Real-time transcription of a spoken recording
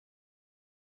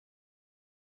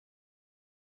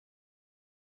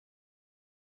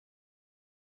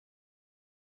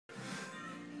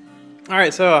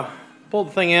Alright, so I pulled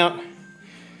the thing out,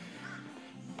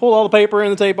 pulled all the paper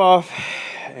and the tape off,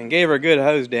 and gave her a good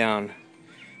hose down.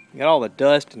 Got all the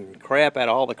dust and crap out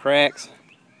of all the cracks.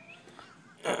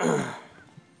 And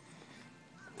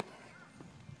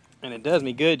it does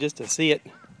me good just to see it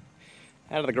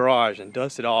out of the garage and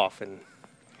dust it off, and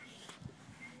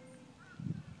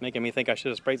making me think I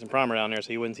should have sprayed some primer down there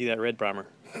so you wouldn't see that red primer.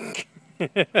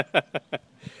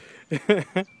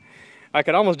 I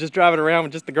could almost just drive it around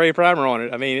with just the gray primer on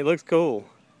it. I mean, it looks cool.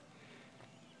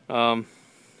 But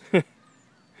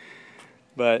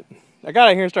I got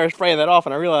in here and started spraying that off,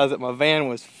 and I realized that my van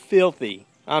was filthy.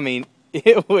 I mean,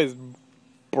 it was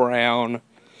brown.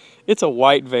 It's a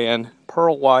white van,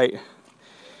 pearl white,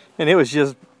 and it was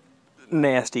just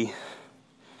nasty.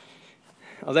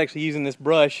 I was actually using this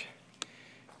brush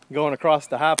going across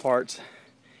the high parts,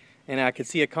 and I could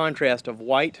see a contrast of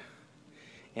white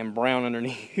and brown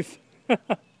underneath.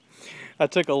 I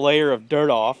took a layer of dirt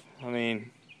off. I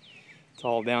mean, it's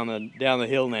all down the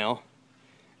hill now,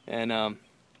 and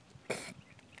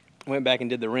went back and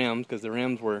did the rims, because the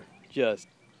rims were just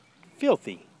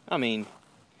filthy. I mean,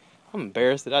 I'm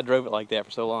embarrassed that I drove it like that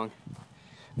for so long.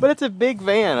 But it's a big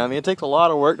van. I mean, it takes a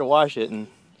lot of work to wash it, and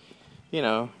you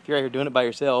know, if you're out here doing it by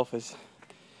yourself, it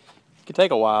could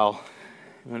take a while.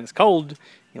 When it's cold,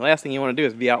 the last thing you want to do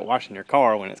is be out washing your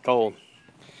car when it's cold.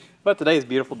 But today's a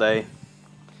beautiful day,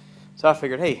 so I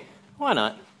figured, hey, why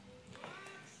not?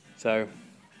 So,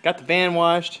 got the van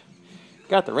washed,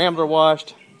 got the Rambler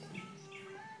washed.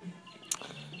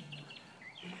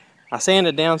 I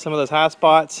sanded down some of those high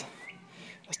spots.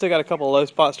 I still got a couple of low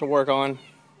spots to work on.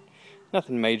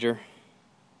 Nothing major.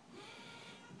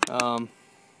 You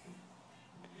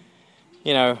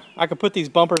know, I could put these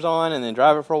bumpers on and then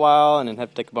drive it for a while and then have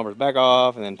to take the bumpers back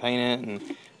off and then paint it,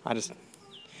 and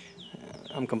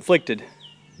I'm conflicted.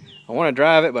 I want to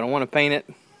drive it, but I want to paint it.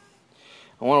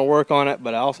 I want to work on it,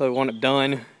 but I also want it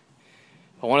done.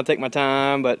 I want to take my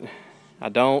time, but I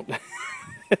don't.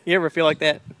 You ever feel like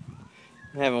that?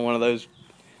 I'm having one of those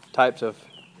types of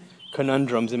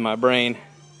conundrums in my brain.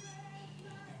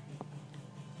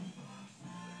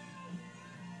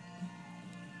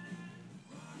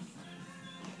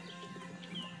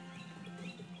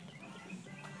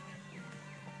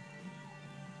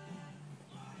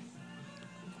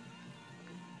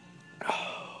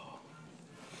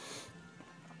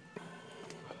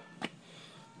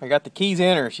 I got the keys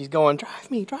in her. She's going, drive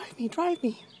me, drive me, drive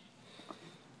me.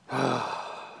 I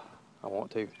want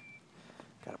to.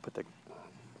 Gotta put the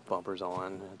bumpers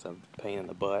on. It's a pain in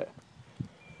the butt. I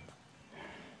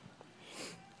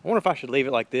wonder if I should leave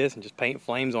it like this and just paint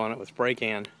flames on it with spray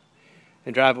can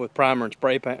and drive it with primer and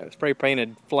spray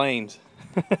painted flames.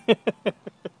 I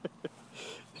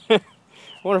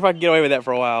wonder if I can get away with that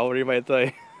for a while. What do anybody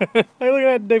say? Hey, look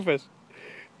at that doofus.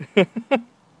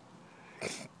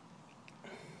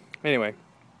 Anyway,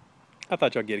 I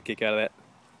thought y'all get a kick out of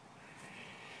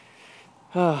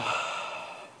that.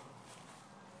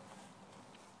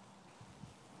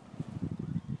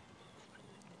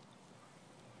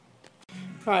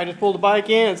 Alright, just pulled the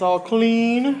bike in. It's all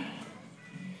clean.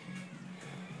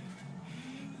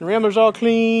 The Rambler's all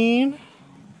clean.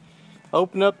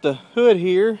 Opened up the hood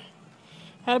here.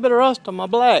 Had a bit of rust on my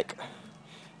black,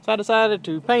 so I decided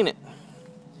to paint it.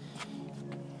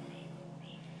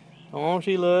 Don't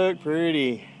she look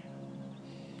pretty?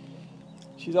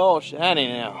 She's all shiny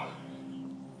now.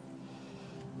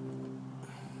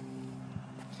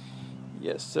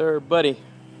 Yes, sir, buddy.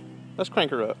 Let's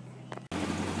crank her up.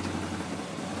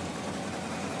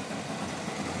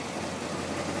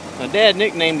 My dad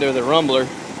nicknamed her the Rumbler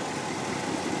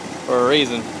for a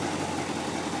reason.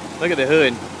 Look at the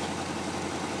hood.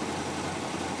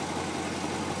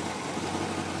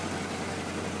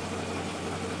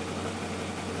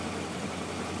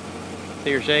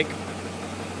 See her shake?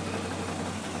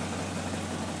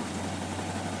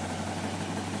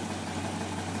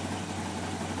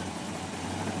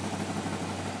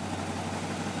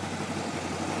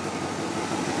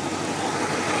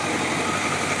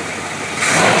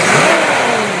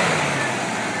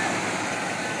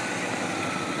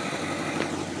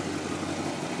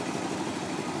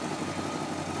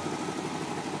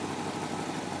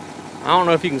 I don't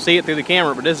know if you can see it through the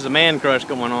camera, but this is a man crush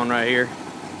going on right here.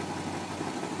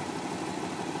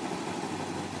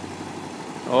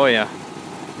 Oh yeah.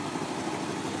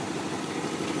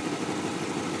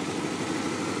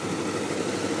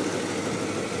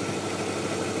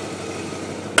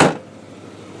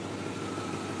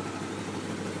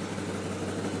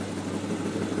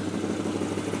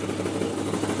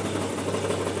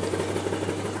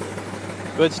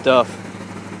 Good stuff.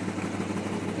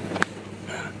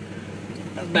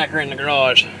 Let's back her in the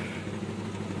garage.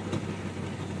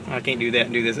 I can't do that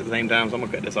and do this at the same time, so I'm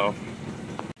gonna cut this off.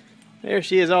 There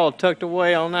she is, all tucked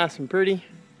away, all nice and pretty.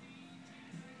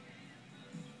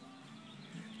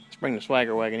 Let's bring the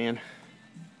swagger wagon in,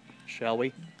 shall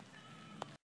we?